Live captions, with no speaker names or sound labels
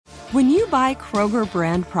When you buy Kroger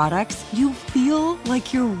brand products, you feel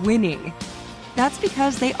like you're winning. That's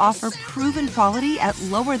because they offer proven quality at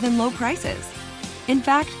lower than low prices. In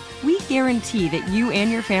fact, we guarantee that you and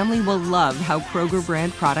your family will love how Kroger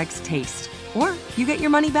brand products taste, or you get your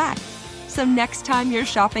money back. So next time you're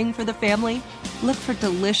shopping for the family, look for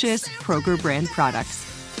delicious Kroger brand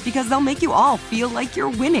products, because they'll make you all feel like you're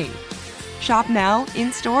winning. Shop now,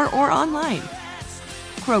 in-store, or online.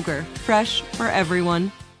 Kroger, fresh for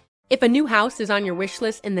everyone. If a new house is on your wish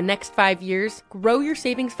list in the next 5 years, grow your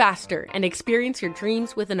savings faster and experience your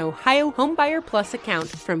dreams with an Ohio Homebuyer Plus account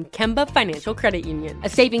from Kemba Financial Credit Union. A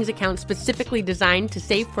savings account specifically designed to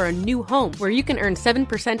save for a new home, where you can earn 7%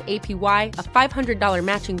 APY, a $500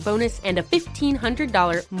 matching bonus, and a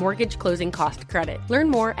 $1,500 mortgage closing cost credit. Learn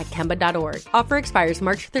more at Kemba.org. Offer expires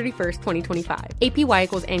March 31st, 2025. APY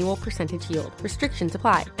equals annual percentage yield. Restrictions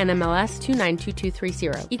apply. NMLS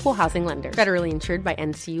 292230. Equal housing lender. Federally insured by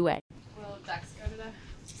NCUA. Will Dex go today?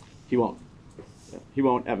 He won't. He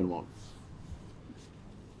won't. Evan won't.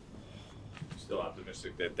 Still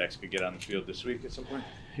optimistic that Dex could get on the field this week at some point?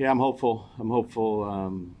 Yeah, I'm hopeful.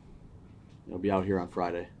 He'll be out here on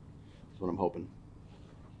Friday. That's what I'm hoping.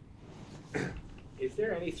 Is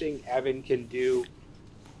there anything Evan can do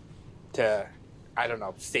to, I don't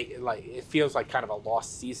know, stay, like, it feels like kind of a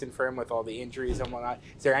lost season for him with all the injuries and whatnot.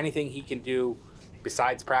 Is there anything he can do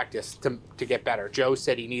besides practice to get better? Joe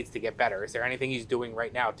said he needs to get better. Is there anything he's doing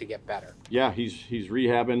right now to get better? Yeah, he's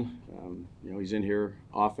rehabbing. He's in here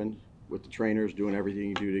often with the trainers, doing everything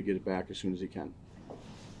he can do to get it back as soon as he can.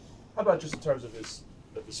 How about just in terms of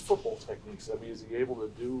his football techniques? I mean, is he able to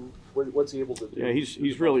do? What's he able to do? Yeah,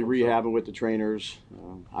 he's really rehabbing with the trainers.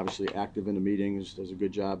 Obviously active in the meetings, does a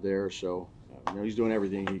good job there. So he's doing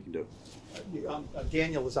everything he can do.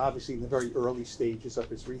 Daniel is obviously in the very early stages of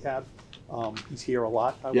his rehab. He's here a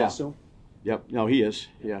lot, I would assume. Yep. No, he is.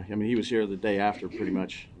 Yeah. I mean, he was here the day after, pretty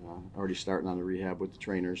much, already starting on the rehab with the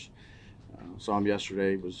trainers. Saw him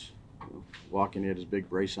yesterday. Was walking. He had his big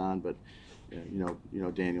brace on, but Daniel,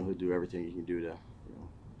 he'll do everything he can do to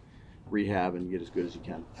rehab and get as good as he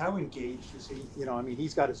can. How engaged is he? I mean,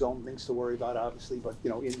 he's got his own things to worry about, obviously, but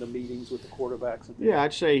in the meetings with the quarterbacks and things. Yeah,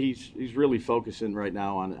 I'd say he's really focusing right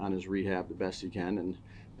now on his rehab the best he can, and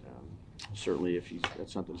certainly if he's got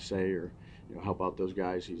something to say or help out those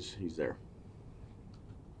guys, he's there.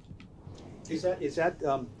 Is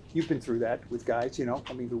that you've been through that with guys,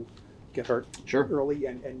 who get hurt early,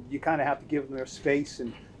 and you kind of have to give them their space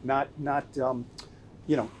and not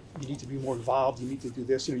you need to be more involved, you need to do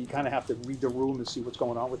this, you kind of have to read the room and see what's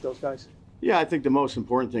going on with those guys? Yeah, I think the most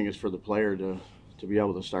important thing is for the player to be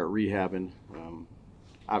able to start rehabbing.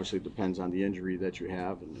 Obviously it depends on the injury that you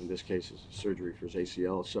have, and in this case it's surgery for his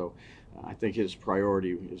ACL, so I think his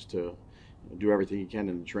priority is to do everything he can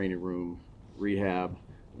in the training room, rehab,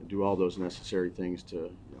 do all those necessary things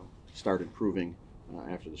to start improving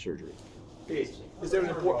after the surgery. Is there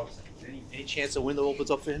any chance the window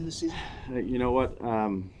opens up for him this season? You know what?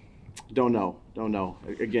 Don't know.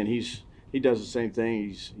 Again, he does the same thing.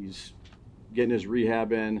 He's getting his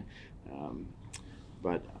rehab in,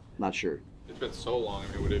 but not sure. It's been so long.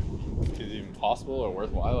 I mean, is it even possible or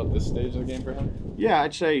worthwhile at this stage of the game for him? Yeah,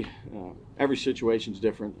 I'd say every situation's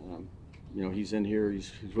different. He's in here.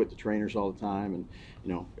 He's with the trainers all the time,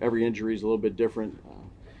 and every injury is a little bit different.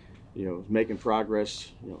 Making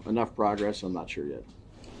progress. Enough progress. I'm not sure yet.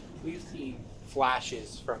 We've seen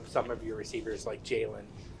flashes from some of your receivers like Jalen.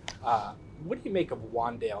 What do you make of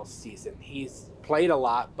Wandale's season? He's played a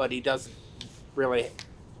lot, but he hasn't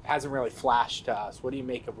really flashed to us. What do you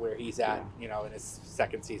make of where he's at, in his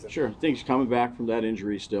second season? Sure, I think he's coming back from that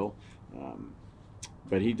injury still,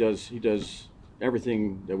 but he does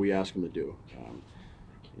everything that we ask him to do.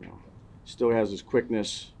 Still has his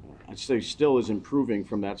quickness. I'd say still is improving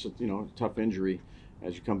from that tough injury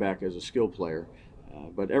as you come back as a skilled player.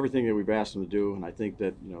 But everything that we've asked him to do, and I think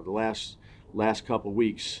that the last couple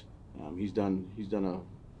weeks he's done a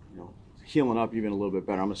healing up even a little bit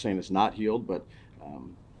better. I'm not saying it's not healed, but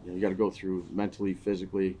you got to go through mentally,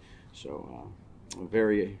 physically. So I'm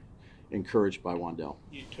very encouraged by Wandale.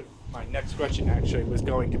 My next question actually was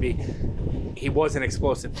going to be, he was an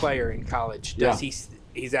explosive player in college.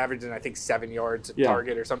 He's averaging, I think, 7 yards a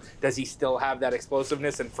target or something. Does he still have that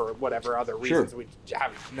explosive?ness, and for whatever other reasons we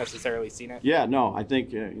haven't necessarily seen it? Yeah, no, I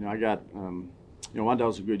think, I got,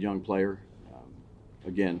 Wandale's a good young player.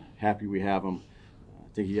 Again, happy we have him.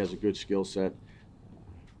 I think he has a good skill set,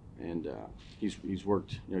 and he's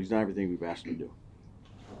worked, he's done everything we've asked him to do.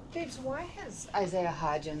 Dave, why has Isaiah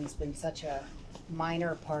Hodgins been such a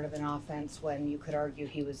minor part of an offense when you could argue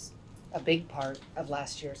he was a big part of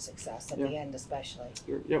last year's success at the end, especially.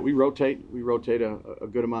 Yeah, we rotate. We rotate a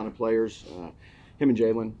good amount of players. Him and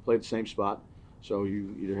Jalen play the same spot. So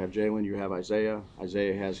you either have Jalen, you have Isaiah.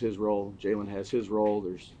 Isaiah has his role. Jalen has his role.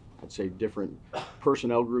 There's, I'd say, different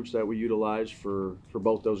personnel groups that we utilize for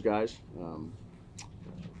both those guys.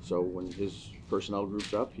 So when his personnel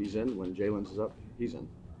group's up, he's in. When Jalen's is up, he's in.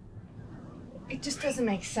 It just doesn't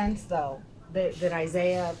make sense, though, that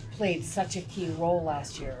Isaiah played such a key role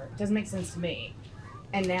last year. It doesn't make sense to me.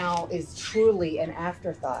 And now is truly an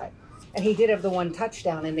afterthought. And he did have the one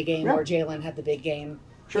touchdown in the game where Jalen had the big game,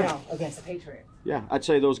 against the Patriots. Yeah, I'd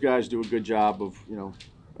say those guys do a good job of,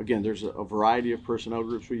 again, there's a variety of personnel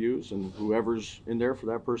groups we use, and whoever's in there for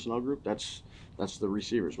that personnel group, that's the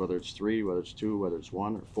receivers, whether it's 3, whether it's 2, whether it's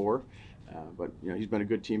 1 or 4. But he's been a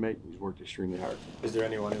good teammate. He's worked extremely hard. Is there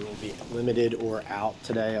anyone who will be limited or out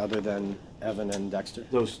today other than Evan and Dexter?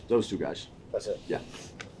 Those 2 guys. That's it. Yeah.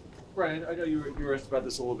 Brian, I know you were asked about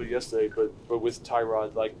this a little bit yesterday, but with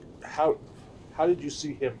Tyrod, like how did you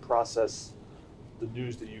see him process the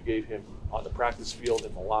news that you gave him on the practice field,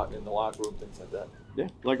 in the locker room, things like that? Yeah,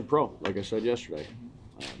 like a pro, like I said yesterday.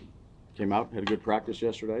 Came out, had a good practice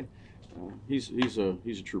yesterday. He's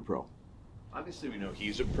a true pro. Obviously, we know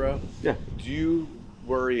he's a pro. Yeah. Do you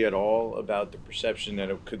worry at all about the perception that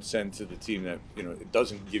it could send to the team that it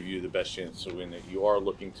doesn't give you the best chance to win? That you are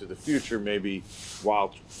looking to the future, maybe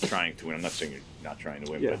while trying to win. I'm not saying you're not trying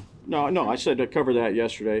to win. Yeah. But No. I said I covered that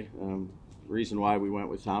yesterday. Reason why we went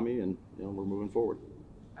with Tommy, and we're moving forward.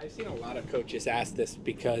 I've seen a lot of coaches ask this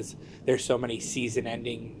because there's so many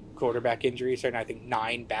season-ending quarterback injuries, and I think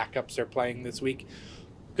 9 backups are playing this week.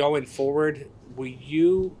 Going forward, will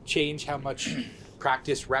you change how much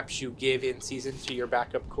practice reps you give in season to your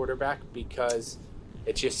backup quarterback? Because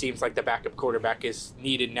it just seems like the backup quarterback is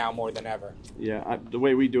needed now more than ever. Yeah, the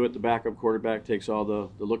way we do it, the backup quarterback takes all the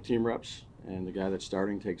look team reps, and the guy that's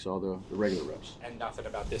starting takes all the regular reps. And nothing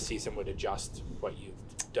about this season would adjust what you've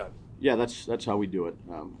done. Yeah, that's how we do it.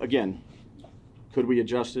 Again, could we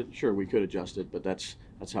adjust it? Sure, we could adjust it, but that's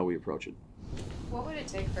how we approach it. What would it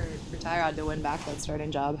take for Tyrod to win back that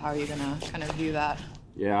starting job? How are you going to kind of view that?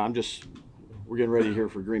 Yeah, we're getting ready here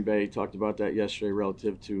for Green Bay. Talked about that yesterday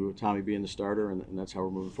relative to Tommy being the starter, and that's how we're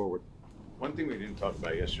moving forward. One thing we didn't talk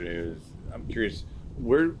about yesterday is, I'm curious,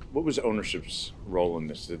 what was ownership's role in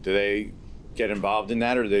this? Did they get involved in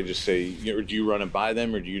that, or do they just say, or do you run it by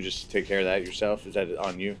them, or do you just take care of that yourself? Is that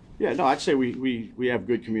on you? Yeah, no, I'd say we have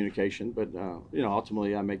good communication, but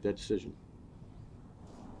ultimately I make that decision.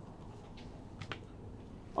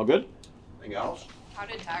 All good? Anything else? How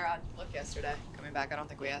did Tyrod look yesterday coming back? I don't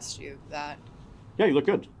think we asked you that. Yeah, he looked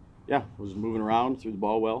good. Yeah, was moving around, threw the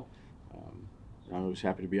ball well. I was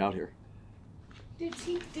happy to be out here.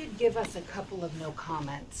 He did give us a couple of no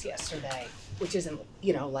comments yesterday, which isn't,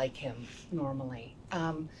 like him normally.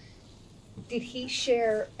 Did he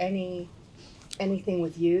share anything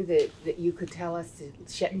with you that you could tell us to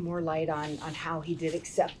shed more light on how he did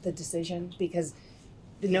accept the decision? Because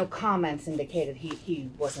the no comments indicated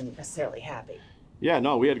he wasn't necessarily happy. Yeah,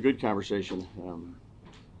 no, we had a good conversation.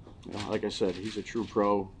 Like I said, he's a true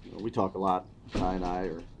pro. We talk a lot, Ty and I,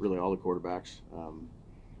 or really all the quarterbacks.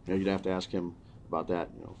 You'd have to ask him about that.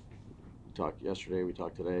 We talked yesterday, we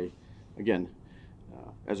talked today. Again,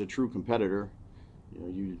 as a true competitor,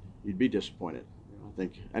 you'd be disappointed. I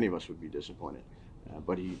think any of us would be disappointed.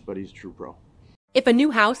 But he's a true pro. If a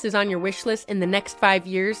new house is on your wish list in the next 5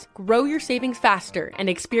 years, grow your savings faster and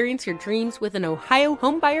experience your dreams with an Ohio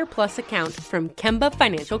Homebuyer Plus account from Kemba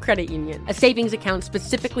Financial Credit Union. A savings account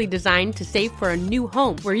specifically designed to save for a new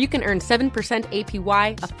home, where you can earn 7%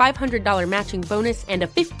 APY, a $500 matching bonus, and a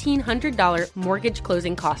 $1,500 mortgage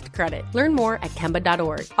closing cost credit. Learn more at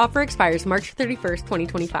Kemba.org. Offer expires March 31st,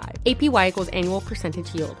 2025. APY equals annual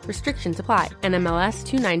percentage yield. Restrictions apply. NMLS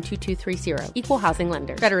 292230. Equal housing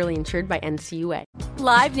lender. Federally insured by NCUA.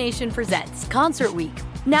 Live Nation presents Concert Week.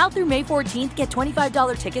 Now through May 14th, get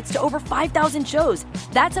 $25 tickets to over 5,000 shows.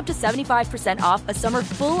 That's up to 75% off a summer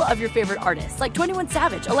full of your favorite artists like 21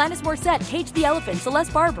 Savage, Alanis Morissette, Cage the Elephant,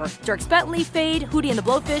 Celeste Barber, Dierks Bentley, Fade, Hootie and the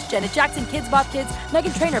Blowfish, Janet Jackson, Kids Bop Kids,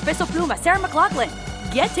 Meghan Trainor, Bissell Pluma, Sarah McLachlan.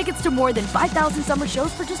 Get tickets to more than 5,000 summer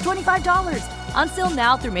shows for just $25. Until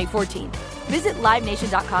now through May 14th. Visit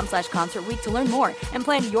LiveNation.com/Concert Week to learn more and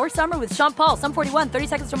plan your summer with Sean Paul, Sum 41, 30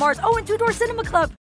 Seconds to Mars, and Two Door Cinema Club.